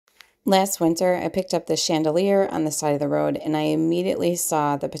Last winter, I picked up this chandelier on the side of the road and I immediately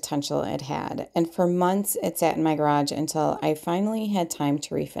saw the potential it had. And for months, it sat in my garage until I finally had time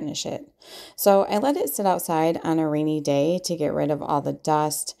to refinish it. So I let it sit outside on a rainy day to get rid of all the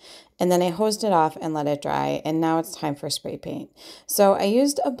dust. And then I hosed it off and let it dry. And now it's time for spray paint. So I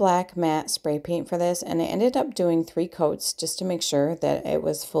used a black matte spray paint for this and I ended up doing 3 coats just to make sure that it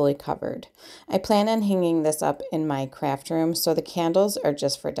was fully covered. I plan on hanging this up in my craft room, so the candles are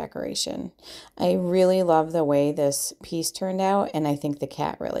just for decoration. I really love the way this piece turned out, and I think the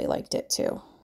cat really liked it too.